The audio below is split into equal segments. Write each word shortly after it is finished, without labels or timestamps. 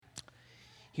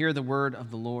Hear the word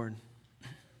of the Lord.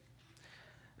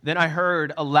 Then I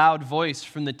heard a loud voice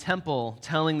from the temple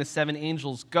telling the 7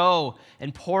 angels, "Go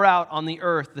and pour out on the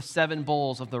earth the 7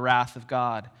 bowls of the wrath of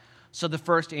God." So the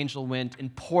first angel went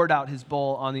and poured out his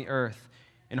bowl on the earth,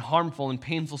 and harmful and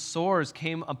painful sores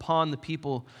came upon the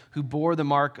people who bore the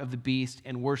mark of the beast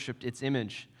and worshipped its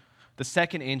image. The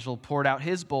second angel poured out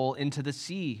his bowl into the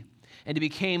sea, and it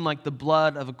became like the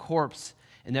blood of a corpse,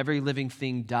 and every living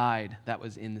thing died that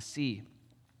was in the sea.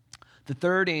 The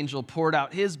third angel poured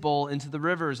out his bowl into the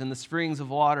rivers and the springs of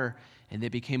water, and they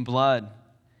became blood.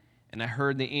 And I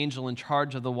heard the angel in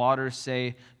charge of the waters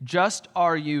say, "Just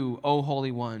are you, O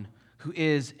Holy One, who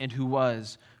is and who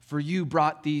was, for you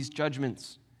brought these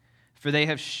judgments. For they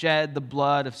have shed the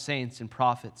blood of saints and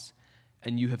prophets,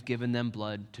 and you have given them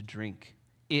blood to drink.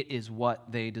 It is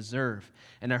what they deserve."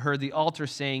 And I heard the altar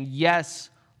saying,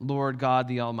 "Yes, Lord God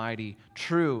the Almighty,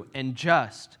 true and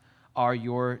just are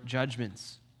your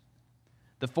judgments."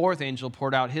 The fourth angel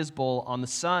poured out his bowl on the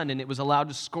sun, and it was allowed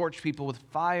to scorch people with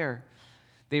fire.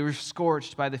 They were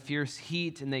scorched by the fierce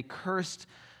heat, and they cursed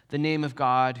the name of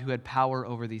God who had power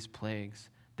over these plagues.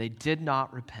 They did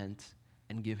not repent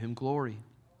and give him glory.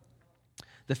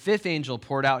 The fifth angel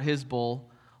poured out his bowl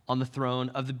on the throne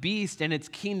of the beast, and its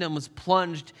kingdom was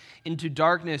plunged into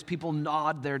darkness. People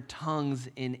gnawed their tongues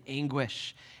in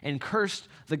anguish and cursed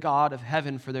the God of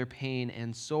heaven for their pain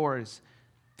and sores.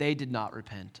 They did not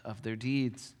repent of their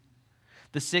deeds.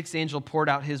 The sixth angel poured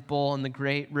out his bowl on the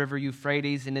great river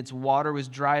Euphrates, and its water was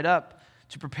dried up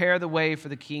to prepare the way for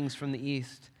the kings from the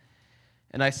east.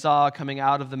 And I saw coming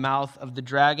out of the mouth of the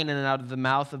dragon and out of the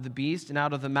mouth of the beast and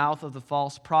out of the mouth of the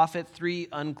false prophet 3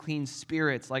 unclean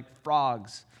spirits like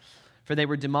frogs. For they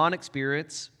were demonic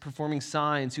spirits performing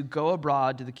signs who go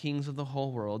abroad to the kings of the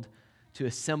whole world to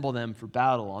assemble them for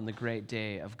battle on the great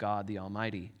day of God the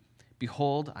Almighty.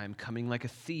 Behold, I am coming like a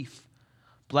thief.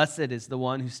 Blessed is the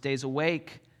one who stays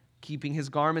awake, keeping his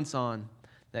garments on,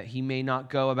 that he may not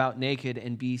go about naked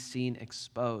and be seen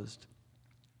exposed.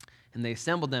 And they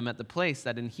assembled them at the place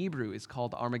that in Hebrew is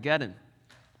called Armageddon.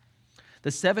 The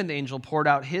seventh angel poured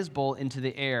out his bowl into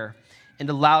the air, and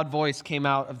a loud voice came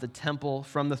out of the temple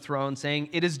from the throne, saying,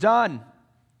 "It is done."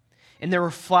 And there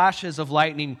were flashes of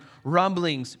lightning,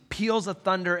 rumblings, peals of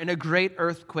thunder, and a great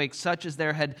earthquake, such as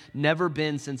there had never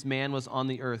been since man was on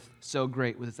the earth. So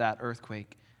great was that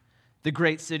earthquake. The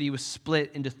great city was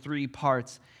split into 3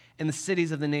 parts, and the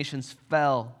cities of the nations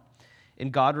fell.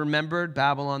 And God remembered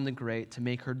Babylon the Great to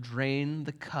make her drain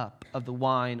the cup of the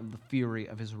wine of the fury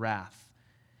of his wrath.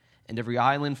 And every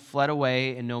island fled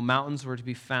away, and no mountains were to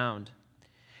be found.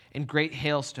 And great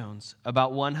hailstones,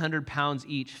 about 100 pounds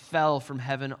each, fell from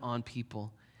heaven on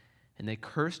people. And they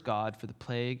cursed God for the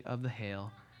plague of the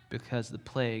hail, because the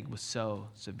plague was so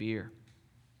severe.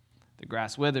 The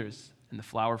grass withers and the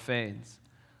flower fades,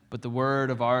 but the word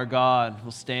of our God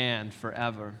will stand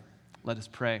forever. Let us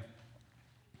pray.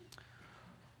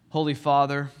 Holy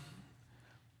Father,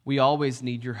 we always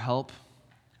need your help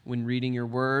when reading your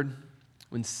word,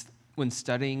 when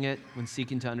studying it, when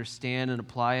seeking to understand and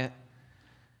apply it.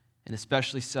 And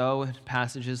especially so in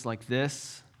passages like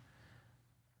this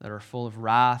that are full of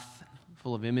wrath,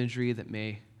 full of imagery that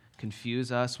may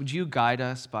confuse us. Would you guide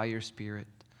us by your Spirit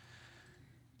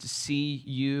to see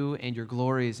you and your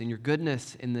glories and your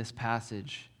goodness in this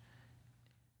passage,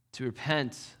 to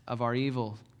repent of our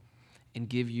evil and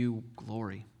give you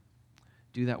glory.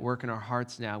 Do that work in our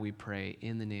hearts now, we pray,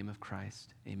 in the name of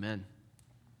Christ. Amen.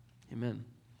 Amen.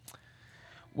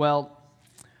 Well,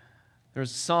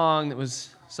 there's a song that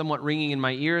was somewhat ringing in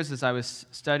my ears as I was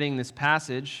studying this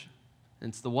passage.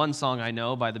 It's the one song I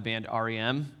know by the band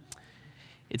REM.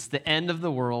 It's "The End of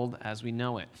the World as We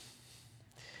Know It."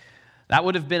 That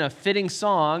would have been a fitting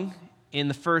song in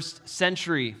the first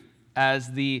century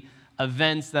as the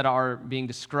events that are being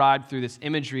described through this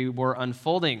imagery were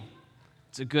unfolding.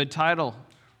 It's a good title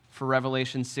for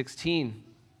Revelation 16.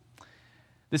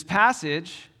 This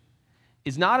passage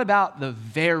is not about the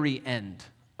very end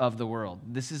of the world.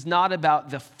 This is not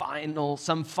about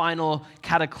some final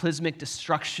cataclysmic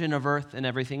destruction of earth and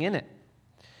everything in it.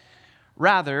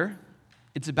 Rather,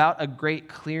 it's about a great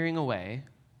clearing away,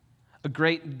 a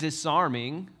great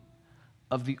disarming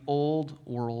of the old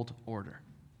world order.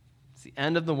 It's the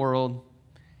end of the world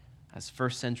as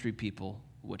first century people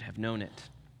would have known it.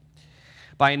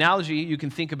 By analogy, you can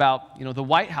think about, the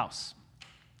White House.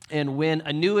 And when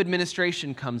a new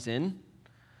administration comes in,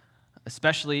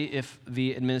 especially if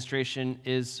the administration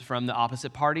is from the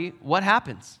opposite party, what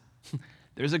happens?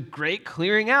 There's a great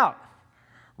clearing out.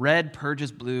 Red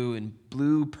purges blue, and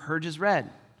blue purges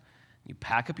red. You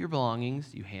pack up your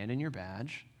belongings, you hand in your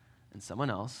badge, and someone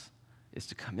else is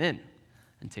to come in.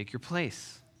 and take your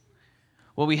place.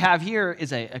 What we have here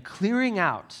is a clearing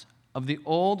out of the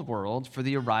old world for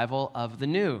the arrival of the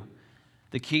new.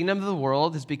 The kingdom of the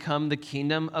world has become the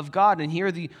kingdom of God. And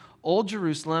here the old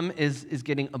Jerusalem is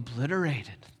getting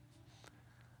obliterated,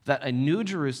 that a new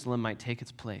Jerusalem might take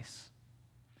its place.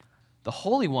 The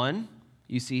Holy One,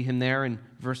 you see him there in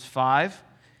verse 5,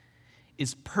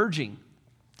 is purging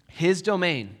his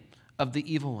domain of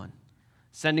the evil one,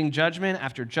 sending judgment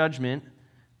after judgment,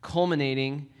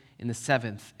 culminating in the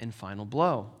seventh and final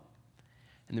blow.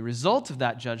 And the result of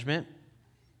that judgment,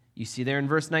 you see there in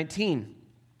verse 19.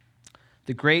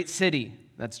 The great city,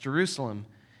 that's Jerusalem,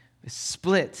 is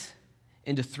split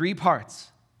into three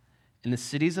parts, and the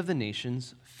cities of the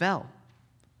nations fell.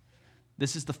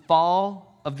 This is the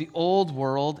fall of the old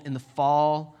world and the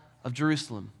fall of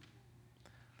Jerusalem.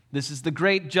 This is the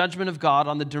great judgment of God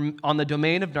on the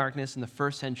domain of darkness in the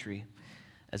first century,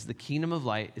 as the kingdom of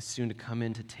light is soon to come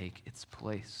in to take its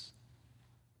place.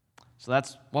 So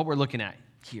that's what we're looking at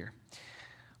here.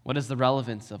 What is the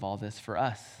relevance of all this for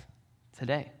us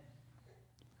today?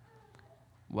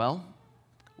 Well,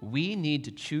 we need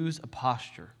to choose a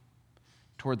posture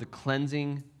toward the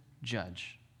cleansing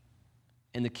judge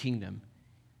and the kingdom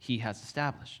he has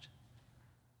established.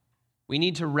 We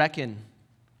need to reckon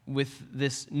with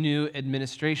this new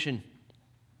administration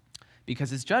because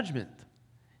his judgment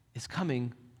is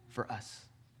coming for us.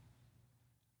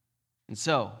 And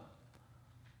so,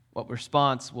 what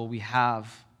response will we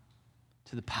have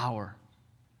to the power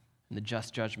and the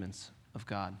just judgments of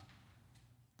God?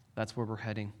 That's where we're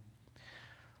heading.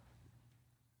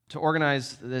 To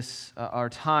organize this, our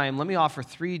time, let me offer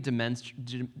three dimensions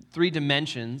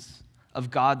of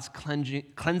God's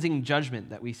cleansing judgment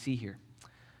that we see here.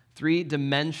 Three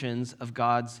dimensions of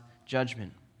God's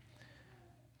judgment.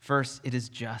 First, it is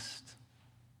just.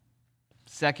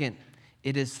 Second,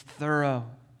 it is thorough.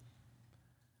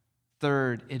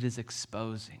 Third, it is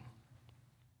exposing.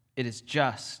 It is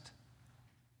just.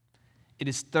 It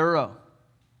is thorough.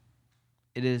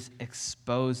 It is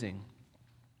exposing.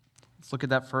 Let's look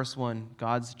at that first one.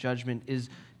 God's judgment is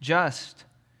just.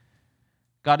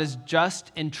 God is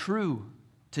just and true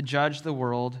to judge the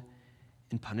world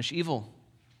and punish evil.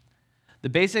 The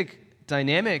basic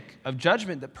dynamic of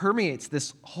judgment that permeates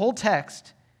this whole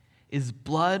text is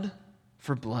blood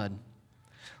for blood.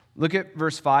 Look at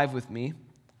verse 5 with me.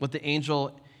 What the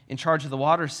angel in charge of the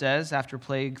water says after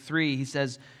plague 3. He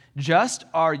says, "Just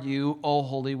are you, O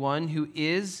Holy One, who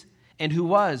is and who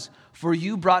was, for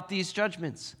you brought these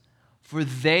judgments. For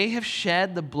they have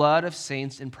shed the blood of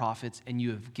saints and prophets, and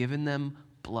you have given them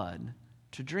blood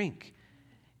to drink.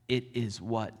 It is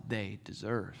what they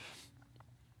deserve."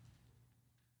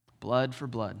 Blood for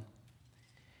blood.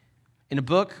 In a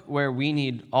book where we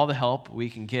need all the help we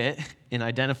can get in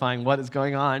identifying what is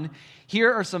going on,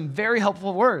 here are some very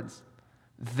helpful words.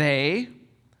 They,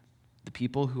 the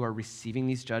people who are receiving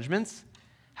these judgments,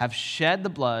 have shed the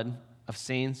blood of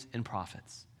saints and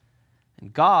prophets.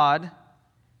 And God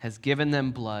has given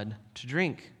them blood to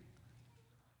drink.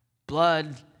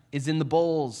 Blood is in the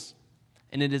bowls,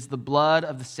 and it is the blood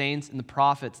of the saints and the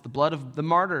prophets, the blood of the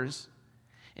martyrs,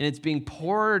 and it's being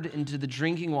poured into the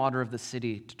drinking water of the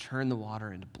city to turn the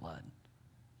water into blood.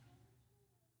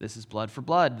 This is blood for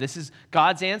blood. This is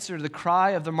God's answer to the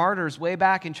cry of the martyrs way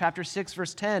back in chapter 6,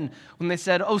 verse 10, when they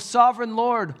said, "O sovereign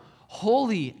Lord,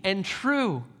 holy and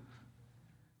true,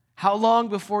 how long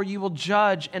before you will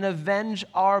judge and avenge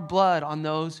our blood on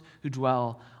those who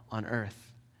dwell on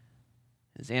earth?"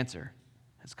 His answer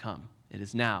has come. It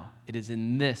is now. It is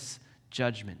in this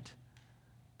judgment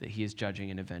that he is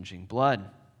judging and avenging blood.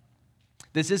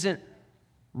 This isn't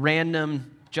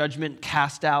random judgment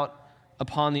cast out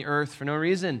upon the earth for no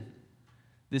reason.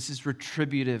 This is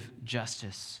retributive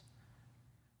justice.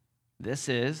 This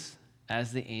is,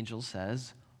 as the angel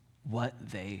says, what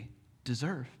they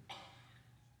deserve.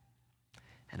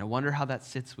 And I wonder how that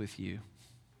sits with you.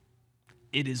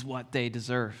 It is what they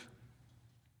deserve.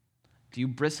 Do you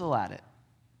bristle at it?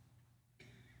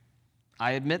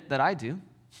 I admit that I do.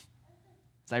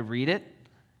 As I read it,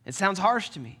 it sounds harsh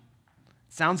to me.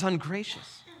 It sounds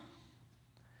ungracious.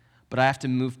 But I have to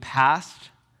move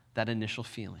past that initial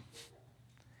feeling.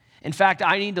 In fact,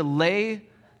 I need to lay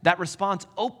that response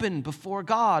open before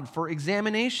God for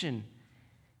examination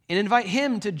and invite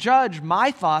him to judge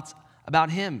my thoughts about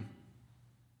him.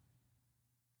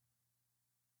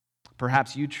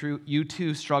 Perhaps you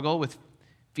too struggle with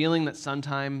feeling that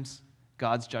sometimes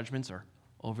God's judgments are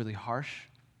overly harsh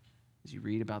as you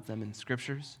read about them in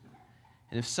scriptures.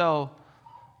 And if so,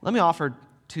 let me offer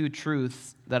two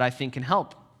truths that I think can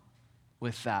help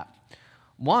with that.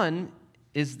 One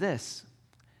is this.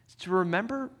 to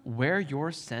remember where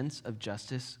your sense of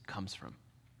justice comes from.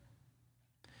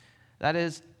 That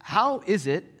is, how is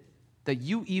it that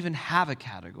you even have a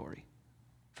category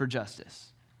for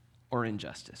justice or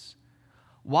injustice?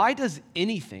 Why does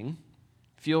anything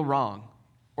feel wrong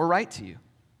or right to you?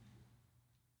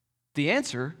 The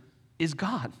answer is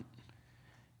God.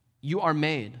 You are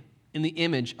made in the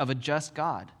image of a just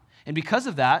God. And because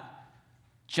of that,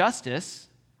 justice,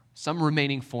 some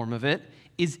remaining form of it,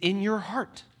 is in your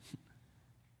heart.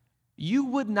 You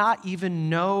would not even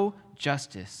know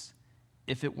justice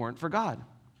if it weren't for God.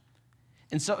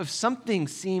 And so if something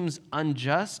seems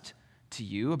unjust to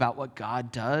you about what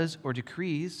God does or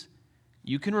decrees,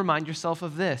 you can remind yourself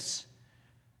of this.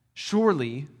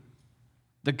 Surely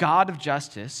the God of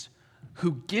justice,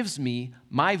 who gives me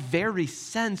my very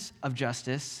sense of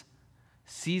justice,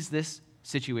 sees this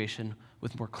situation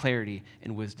with more clarity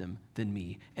and wisdom than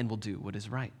me and will do what is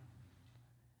right.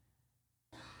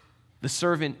 The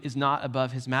servant is not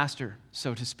above his master,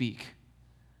 so to speak.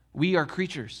 We are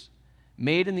creatures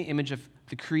made in the image of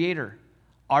the Creator.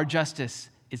 Our justice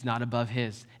is not above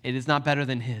his. It is not better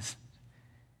than his.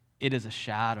 It is a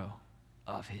shadow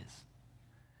of his.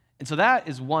 And so that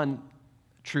is one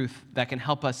truth that can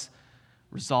help us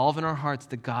resolve in our hearts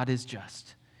that God is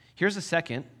just. Here's a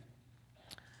second.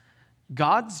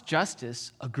 God's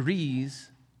justice agrees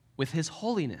with his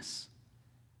holiness.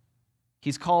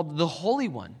 He's called the Holy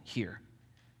One here.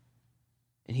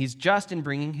 And he's just in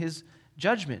bringing his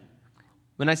judgment.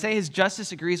 When I say his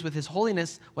justice agrees with his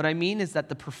holiness, what I mean is that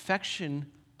the perfection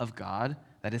of God,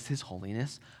 that is his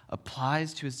holiness,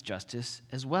 applies to his justice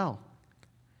as well.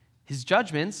 His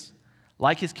judgments,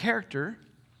 like his character,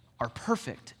 are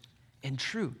perfect and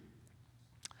true.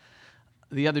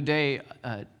 The other day,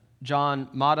 John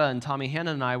Mata and Tommy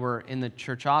Hanna and I were in the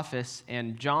church office,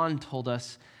 and John told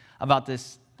us about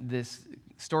this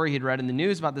story he'd read in the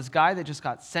news about this guy that just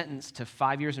got sentenced to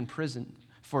 5 years in prison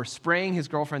for spraying his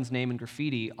girlfriend's name in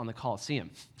graffiti on the Coliseum.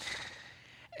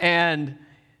 And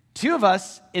two of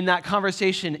us in that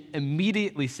conversation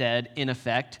immediately said, in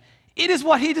effect, it is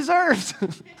what he deserves.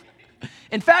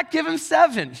 In fact, give him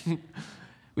 7.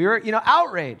 We were,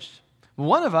 outraged.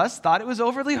 One of us thought it was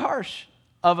overly harsh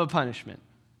of a punishment.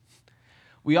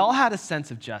 We all had a sense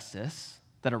of justice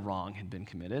that a wrong had been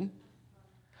committed,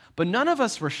 but none of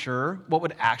us were sure what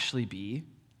would actually be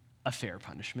a fair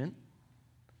punishment.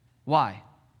 Why?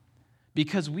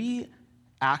 Because we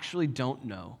actually don't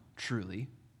know truly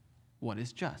what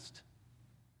is just.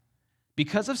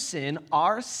 Because of sin,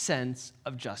 our sense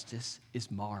of justice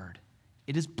is marred.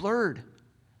 It is blurred.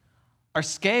 Our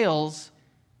scales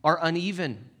are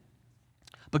uneven.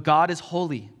 But God is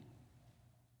holy.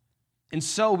 And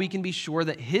so we can be sure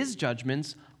that his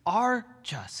judgments are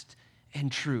just and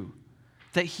true,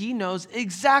 that he knows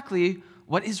exactly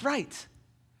what is right,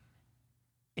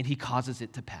 and he causes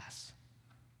it to pass.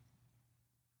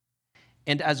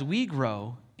 And as we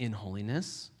grow in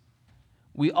holiness,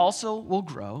 we also will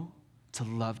grow to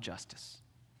love justice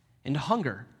and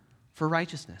hunger for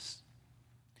righteousness.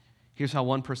 Here's how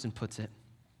one person puts it.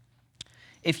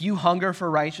 If you hunger for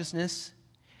righteousness,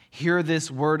 hear this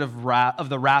word of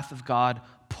the wrath of God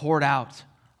poured out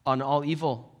on all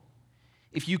evil.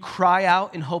 If you cry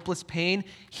out in hopeless pain,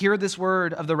 hear this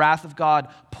word of the wrath of God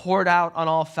poured out on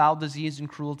all foul disease and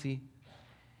cruelty.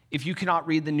 If you cannot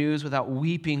read the news without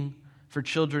weeping for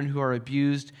children who are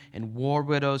abused and war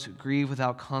widows who grieve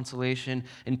without consolation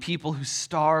and people who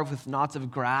starve with knots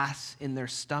of grass in their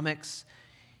stomachs,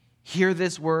 hear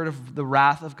this word of the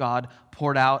wrath of God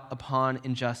poured out upon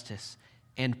injustice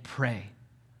and pray.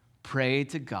 Pray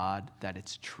to God that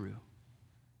it's true.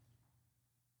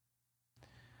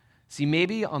 See,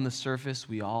 maybe on the surface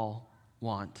we all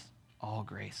want all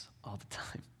grace all the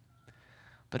time.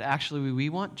 But actually we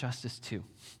want justice too.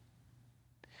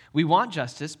 We want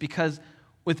justice because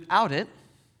without it,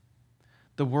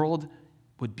 the world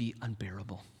would be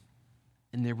unbearable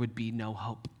and there would be no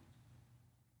hope.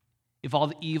 If all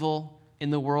the evil in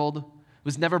the world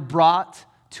was never brought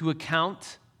to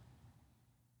account,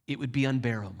 it would be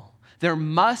unbearable. There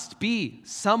must be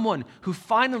someone who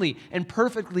finally and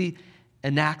perfectly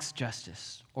enacts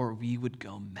justice, or we would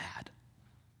go mad.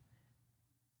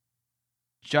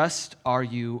 Just are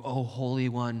you, O Holy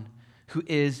One, who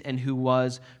is and who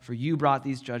was, for you brought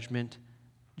these judgments,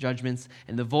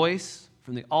 and the voice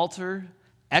from the altar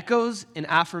echoes in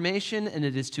affirmation, and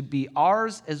it is to be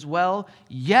ours as well.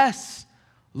 Yes,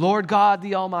 Lord God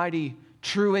the Almighty,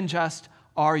 true and just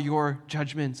are your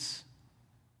judgments.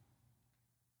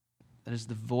 That is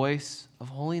the voice of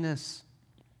holiness.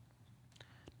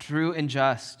 True and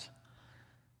just.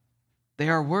 They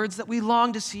are words that we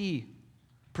long to see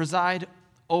preside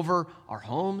over our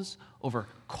homes, over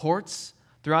courts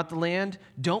throughout the land?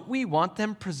 Don't we want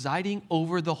them presiding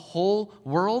over the whole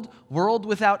world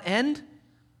without end?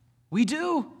 We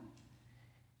do.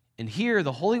 And here,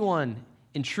 the Holy One,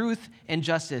 in truth and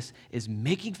justice, is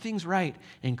making things right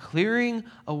and clearing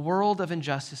a world of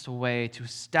injustice away to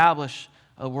establish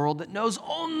a world that knows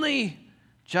only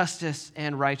justice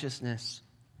and righteousness.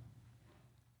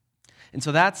 And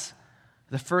so that's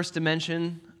the first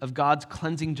dimension of God's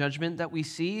cleansing judgment that we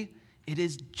see. It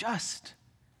is just.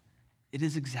 It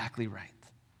is exactly right.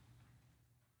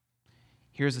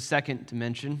 Here's a second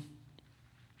dimension.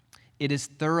 It is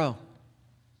thorough.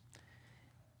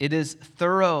 It is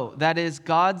thorough. That is,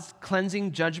 God's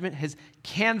cleansing judgment has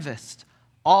canvassed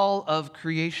all of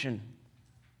creation.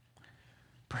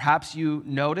 Perhaps you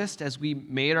noticed as we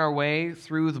made our way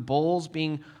through the bowls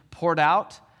being poured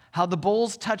out, how the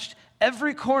bowls touched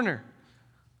every corner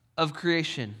of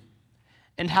creation,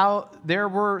 and how there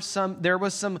was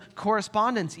some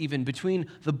correspondence even between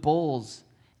the bowls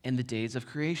and the days of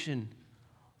creation.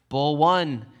 Bowl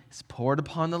 1 is poured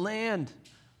upon the land.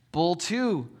 Bowl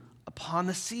 2 upon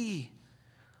the sea.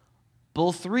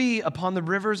 Bowl 3 upon the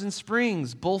rivers and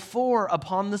springs. Bowl 4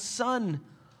 upon the sun.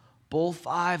 Bowl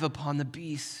 5 upon the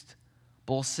beast.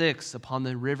 Bowl 6 upon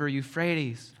the river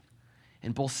Euphrates.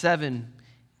 And bowl 7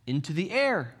 into the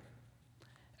air.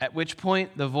 At which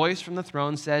point the voice from the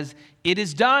throne says, "It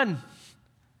is done."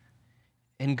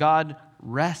 And God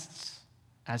rests,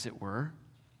 as it were,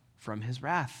 from his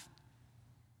wrath.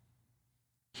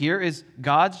 Here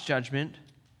God's judgment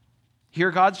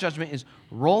is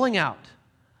rolling out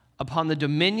upon the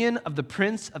dominion of the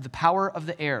prince of the power of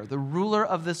the air, the ruler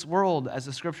of this world, as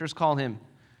the scriptures call him.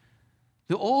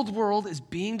 The old world is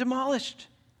being demolished,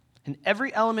 and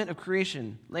every element of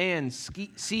creation, land,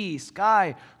 sea,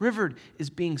 sky, river, is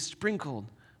being sprinkled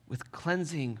with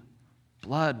cleansing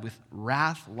blood, with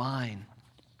wrath wine.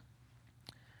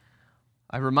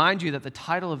 I remind you that the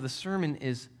title of the sermon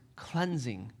is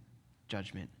Cleansing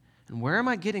Judgment. And where am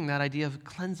I getting that idea of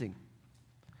cleansing?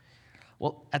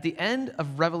 Well, at the end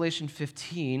of Revelation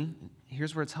 15,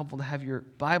 here's where it's helpful to have your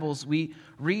Bibles, we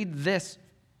read this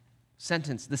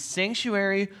sentence: "The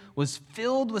sanctuary was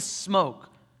filled with smoke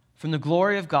from the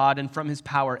glory of God and from his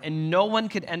power, and no one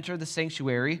could enter the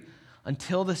sanctuary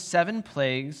until the 7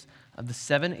 plagues of the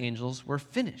 7 angels were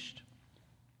finished."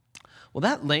 Well,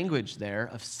 that language there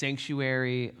of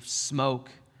sanctuary, of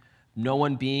smoke, no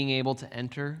one being able to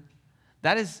enter,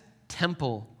 that is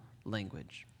temple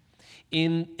language.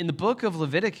 In the book of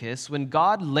Leviticus, when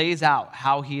God lays out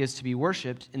how he is to be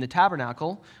worshiped in the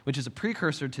tabernacle, which is a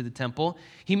precursor to the temple,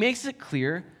 he makes it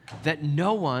clear that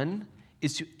no one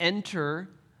is to enter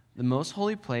the most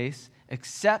holy place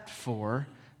except for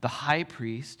the high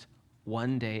priest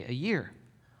one day a year,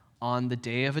 on the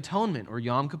Day of Atonement, or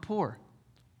Yom Kippur.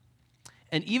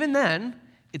 And even then,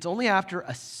 it's only after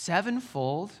a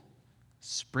 7-fold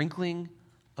sprinkling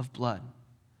of blood.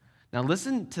 Now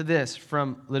listen to this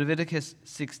from Leviticus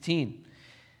 16.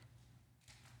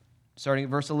 Starting at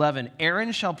verse 11.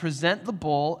 "Aaron shall present the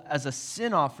bull as a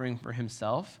sin offering for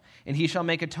himself, and he shall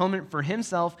make atonement for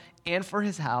himself and for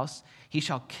his house. He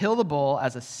shall kill the bull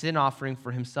as a sin offering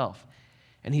for himself.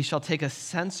 And he shall take a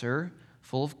censer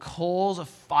full of coals of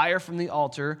fire from the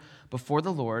altar before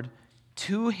the Lord,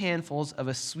 2 handfuls of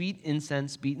a sweet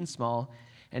incense beaten small,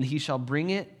 and he shall bring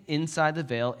it inside the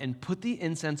veil and put the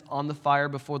incense on the fire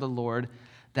before the Lord,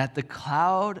 that the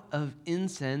cloud of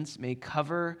incense may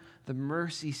cover the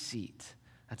mercy seat."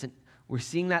 We're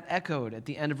seeing that echoed at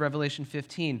the end of Revelation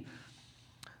 15.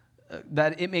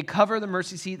 That it may cover the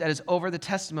mercy seat that is over the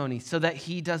testimony, so that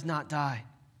he does not die.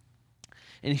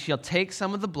 And he shall take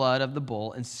some of the blood of the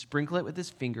bull and sprinkle it with his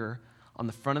finger on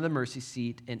the front of the mercy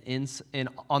seat and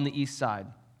on the east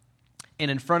side. And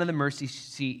in front of the mercy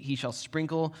seat he shall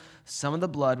sprinkle some of the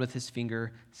blood with his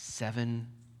finger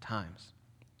 7 times.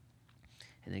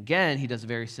 And again, he does a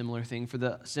very similar thing for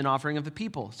the sin offering of the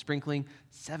people, sprinkling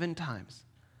 7 times.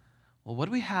 Well, what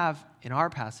do we have in our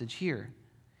passage here?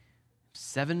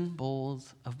 7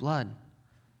 bowls of blood,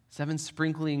 7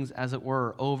 sprinklings, as it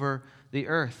were, over the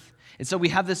earth. And so we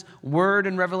have this word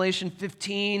in Revelation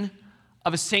 15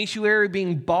 of a sanctuary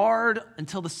being barred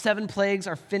until the 7 plagues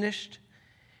are finished.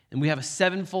 And we have a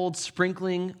 7-fold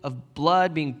sprinkling of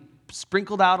blood being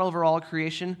sprinkled out over all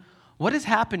creation. What is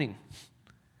happening?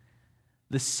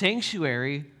 The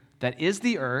sanctuary that is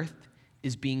the earth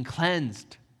is being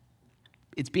cleansed.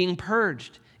 It's being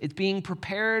purged. It's being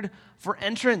prepared for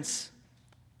entrance.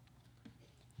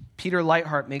 Peter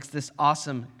Lightheart makes this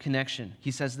awesome connection.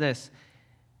 He says this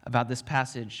about this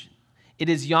passage: "It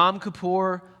is Yom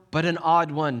Kippur, but an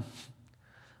odd one.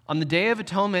 On the Day of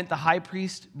Atonement, the high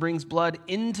priest brings blood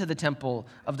into the temple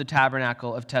of the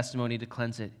tabernacle of testimony to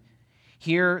cleanse it.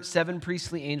 Here, 7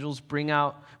 priestly angels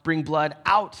bring blood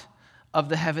out of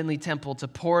the heavenly temple to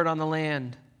pour it on the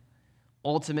land.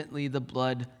 Ultimately, the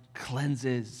blood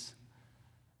cleanses.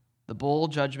 The bowl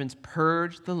judgments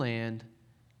purge the land,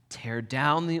 tear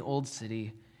down the old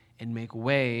city, and make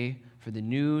way for the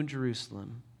new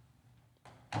Jerusalem.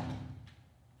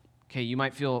 Okay, you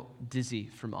might feel dizzy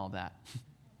from all that.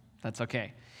 That's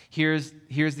okay. Here's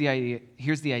the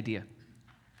idea.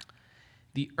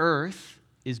 The earth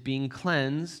is being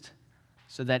cleansed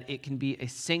so that it can be a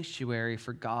sanctuary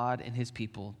for God and his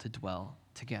people to dwell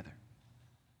together.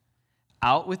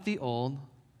 Out with the old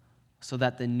so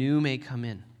that the new may come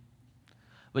in.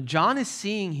 What John is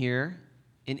seeing here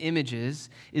in images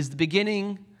is the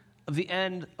beginning of the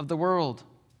end of the world.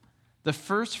 The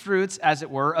first fruits, as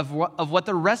it were, of what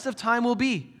the rest of time will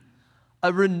be.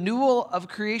 A renewal of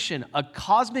creation, a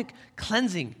cosmic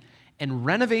cleansing and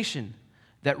renovation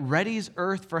that readies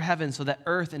earth for heaven so that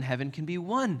earth and heaven can be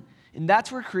one. And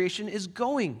that's where creation is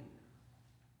going.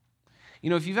 You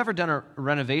know, if you've ever done a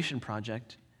renovation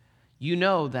project, you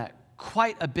know that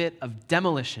quite a bit of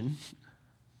demolition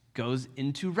goes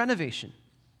into renovation.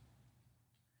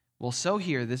 Well, so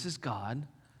here, this is God,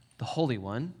 the Holy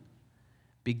One,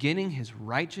 beginning his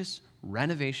righteous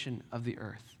renovation of the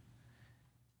earth,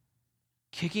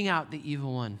 kicking out the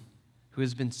evil one who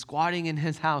has been squatting in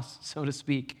his house, so to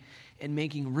speak, and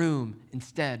making room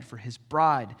instead for his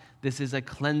bride. This is a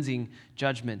cleansing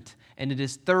judgment, and it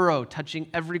is thorough, touching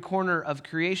every corner of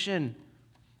creation.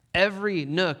 Every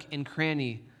nook and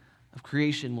cranny of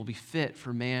creation will be fit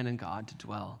for man and God to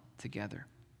dwell together.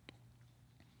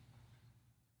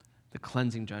 The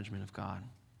cleansing judgment of God.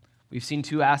 We've seen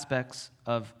 2 aspects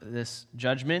of this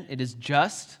judgment. It is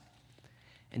just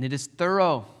and it is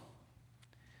thorough.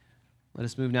 Let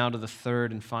us move now to the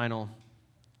third and final.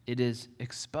 It is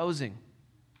exposing.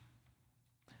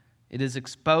 It is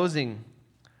exposing.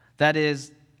 That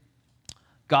is,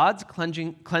 God's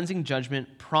cleansing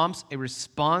judgment prompts a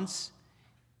response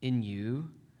in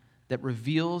you that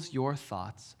reveals your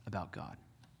thoughts about God.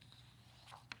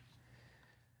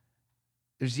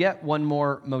 There's yet one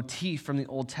more motif from the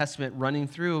Old Testament running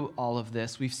through all of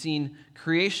this. We've seen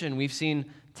creation. We've seen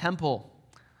temple.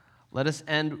 Let us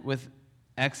end with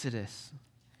Exodus.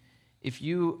 If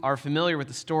you are familiar with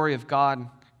the story of God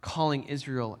calling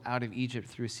Israel out of Egypt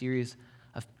through a series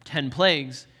of 10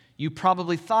 plagues, you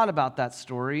probably thought about that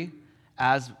story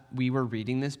as we were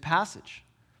reading this passage.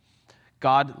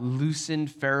 God loosened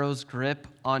Pharaoh's grip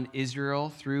on Israel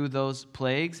through those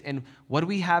plagues. And what do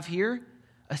we have here?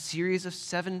 A series of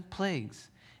 7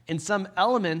 plagues. And some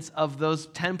elements of those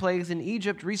 10 plagues in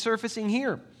Egypt resurfacing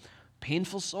here.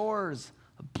 Painful sores,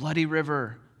 a bloody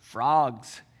river,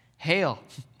 frogs, hail.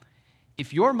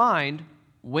 If your mind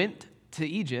went to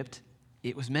Egypt,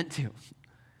 it was meant to.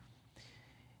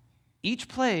 Each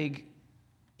plague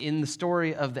in the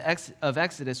story of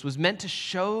Exodus was meant to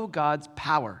show God's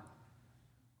power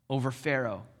over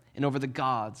Pharaoh and over the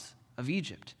gods of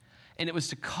Egypt. And it was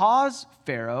to cause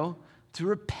Pharaoh to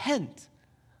repent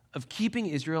of keeping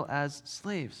Israel as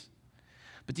slaves.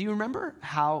 But do you remember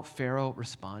how Pharaoh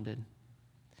responded?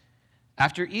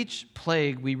 After each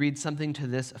plague, we read something to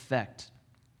this effect.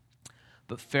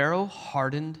 But Pharaoh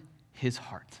hardened his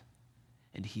heart,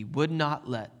 and he would not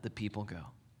let the people go.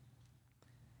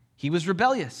 He was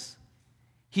rebellious.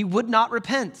 He would not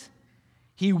repent.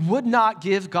 He would not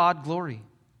give God glory.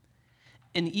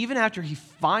 And even after he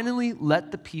finally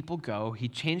let the people go, he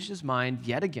changed his mind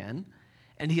yet again,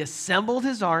 and he assembled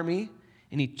his army,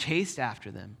 and he chased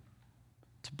after them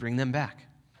to bring them back.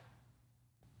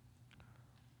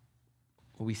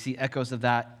 Well, we see echoes of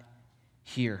that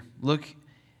here. Look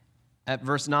at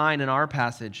verse 9 in our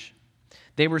passage.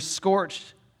 They were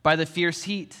scorched by the fierce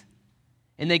heat,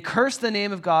 and they cursed the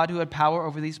name of God who had power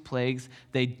over these plagues.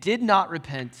 They did not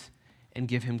repent and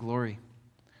give him glory.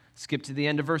 Skip to the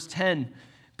end of verse 10.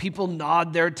 People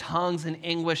gnawed their tongues in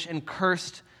anguish and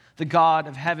cursed the God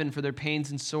of heaven for their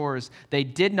pains and sores. They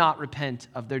did not repent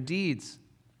of their deeds.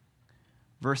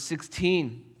 Verse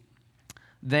 16.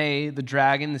 They, the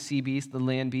dragon, the sea beast, the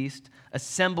land beast,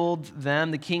 assembled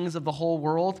them, the kings of the whole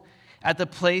world, at the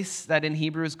place that in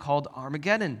Hebrew is called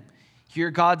Armageddon. Here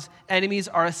God's enemies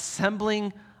are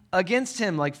assembling against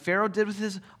him like Pharaoh did with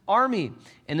his army.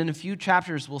 And in a few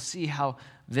chapters, we'll see how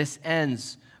this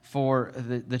ends for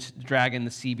the dragon, the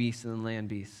sea beast, and the land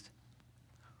beast.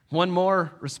 One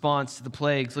more response to the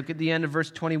plagues. Look at the end of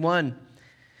verse 21.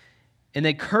 And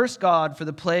they cursed God for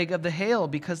the plague of the hail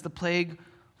because the plague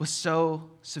was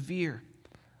so severe.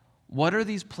 What are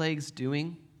these plagues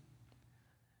doing?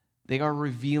 they are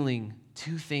revealing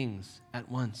two things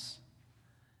at once.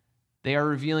 They are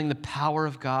revealing the power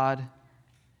of God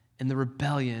and the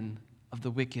rebellion of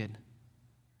the wicked.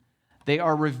 They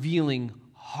are revealing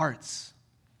hearts.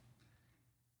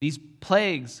 These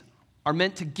plagues are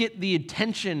meant to get the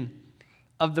attention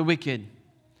of the wicked,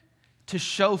 to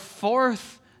show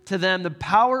forth to them the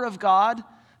power of God,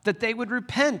 that they would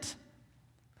repent,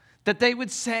 that they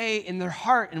would say in their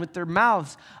heart and with their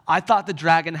mouths, I thought the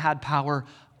dragon had power.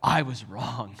 I was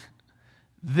wrong.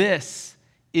 This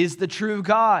is the true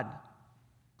God.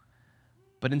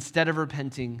 But instead of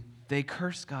repenting, they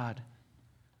curse God.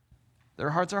 Their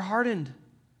hearts are hardened.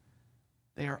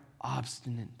 They are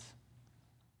obstinate.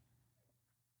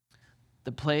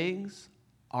 The plagues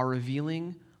are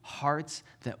revealing hearts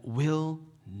that will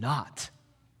not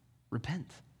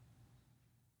repent.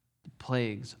 The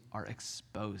plagues are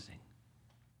exposing.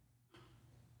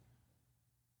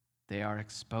 They are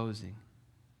exposing.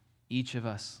 Each of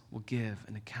us will give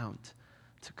an account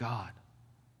to God.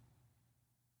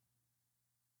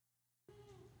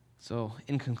 So,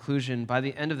 in conclusion, by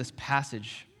the end of this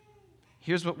passage,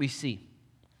 here's what we see.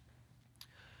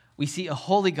 We see a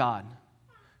holy God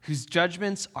whose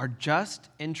judgments are just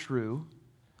and true,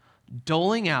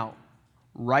 doling out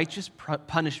righteous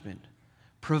punishment,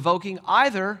 provoking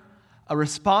either a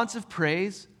response of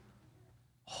praise,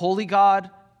 holy God,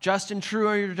 just and true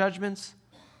are your judgments,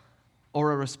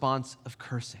 or a response of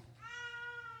cursing.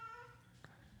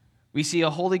 We see a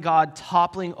holy God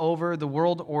toppling over the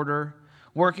world order,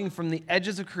 working from the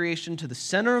edges of creation to the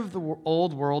center of the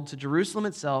old world, to Jerusalem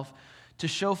itself, to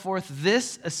show forth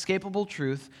this escapable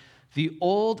truth: the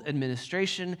old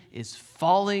administration is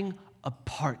falling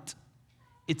apart.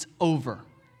 It's over.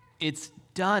 It's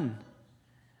done.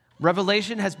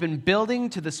 Revelation has been building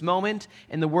to this moment,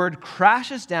 and the word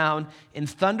crashes down in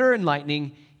thunder and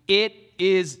lightning. It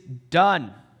is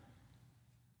done.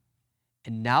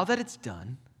 And now that it's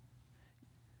done,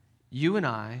 you and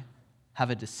I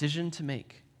have a decision to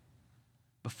make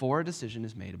before a decision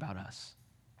is made about us.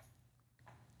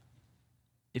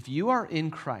 If you are in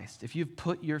Christ, if you've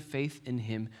put your faith in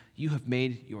him, you have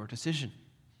made your decision.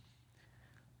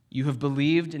 You have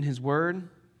believed in his word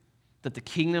that the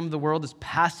kingdom of the world is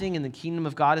passing and the kingdom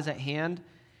of God is at hand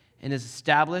and is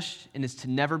established and is to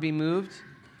never be moved,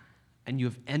 and you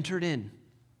have entered in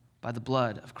by the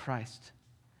blood of Christ.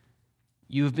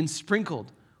 You have been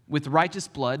sprinkled with righteous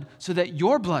blood so that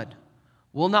your blood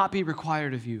will not be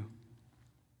required of you.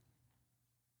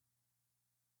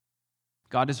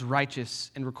 God is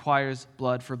righteous and requires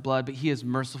blood for blood, but he is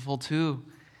merciful too.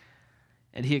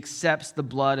 And he accepts the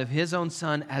blood of his own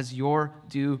son as your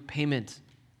due payment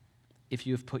if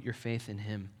you have put your faith in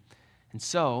him. And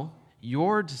so,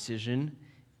 your decision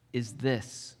is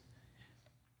this: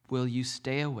 will you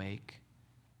stay awake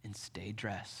and stay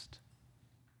dressed?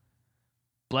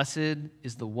 Blessed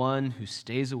is the one who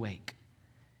stays awake,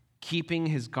 keeping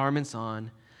his garments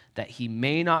on, that he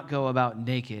may not go about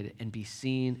naked and be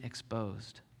seen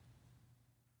exposed.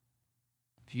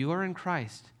 If you are in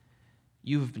Christ,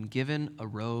 you have been given a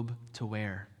robe to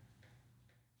wear.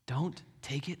 Don't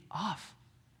take it off.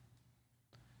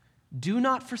 Do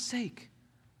not forsake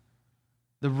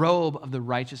the robe of the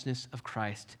righteousness of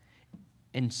Christ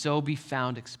and so be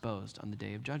found exposed on the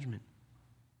day of judgment.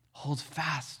 Hold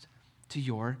fast to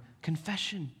your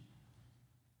confession.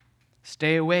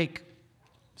 Stay awake.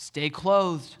 Stay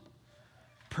clothed.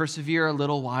 Persevere a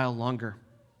little while longer.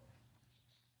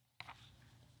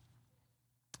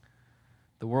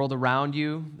 The world around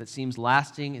you that seems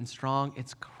lasting and strong,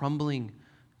 it's crumbling.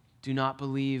 Do not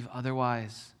believe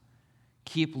otherwise.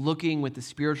 Keep looking with the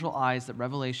spiritual eyes that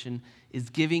Revelation is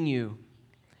giving you,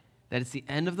 that it's the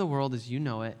end of the world as you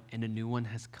know it, and a new one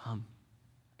has come.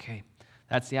 Okay,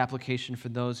 that's the application for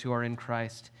those who are in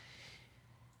Christ.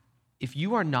 If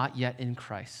you are not yet in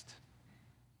Christ,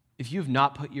 if you have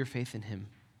not put your faith in him,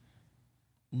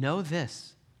 know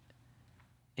this,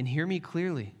 and hear me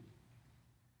clearly.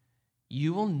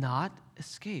 You will not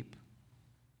escape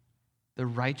the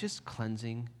righteous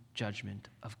cleansing judgment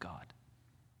of God.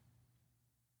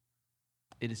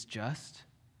 It is just,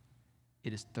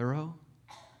 it is thorough,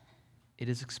 it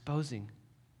is exposing.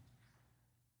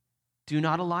 Do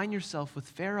not align yourself with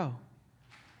Pharaoh,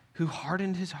 who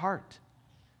hardened his heart.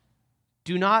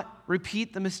 Do not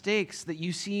repeat the mistakes that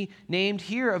you see named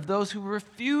here of those who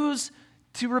refuse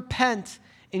to repent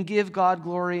and give God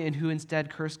glory and who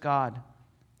instead curse God.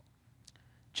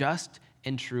 Just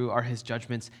and true are his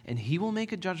judgments, and he will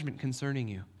make a judgment concerning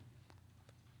you.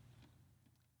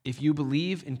 If you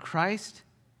believe in Christ,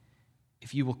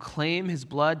 if you will claim his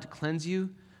blood to cleanse you,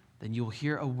 then you will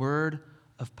hear a word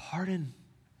of pardon,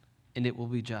 and it will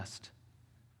be just.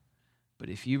 But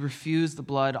if you refuse the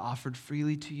blood offered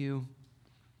freely to you,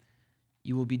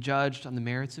 you will be judged on the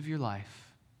merits of your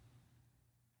life,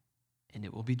 and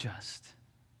it will be just,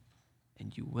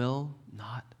 and you will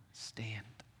not stand.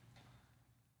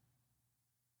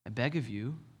 I beg of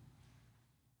you,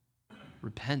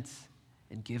 repent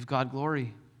and give God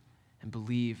glory and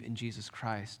believe in Jesus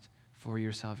Christ for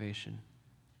your salvation.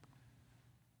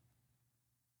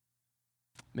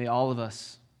 May all of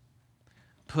us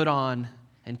put on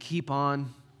and keep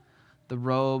on the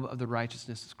robe of the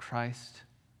righteousness of Christ.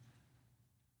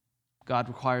 God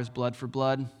requires blood for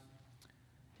blood,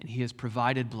 and he has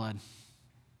provided blood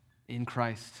in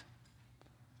Christ.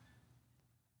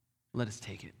 Let us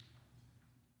take it.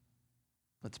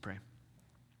 Let's pray.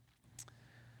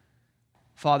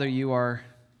 Father, you are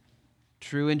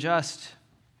true and just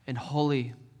and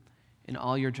holy in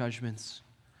all your judgments.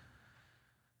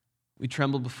 We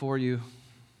tremble before you,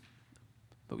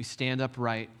 but we stand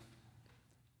upright,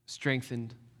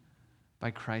 strengthened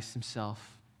by Christ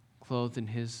himself, clothed in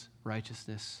his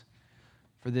righteousness.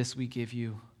 For this we give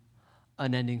you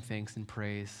unending thanks and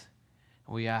praise.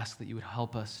 And we ask that you would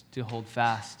help us to hold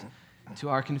fast to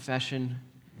our confession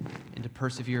and to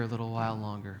persevere a little while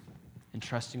longer,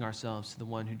 entrusting ourselves to the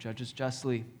one who judges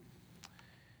justly.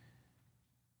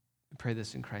 We pray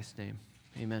this in Christ's name.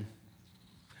 Amen.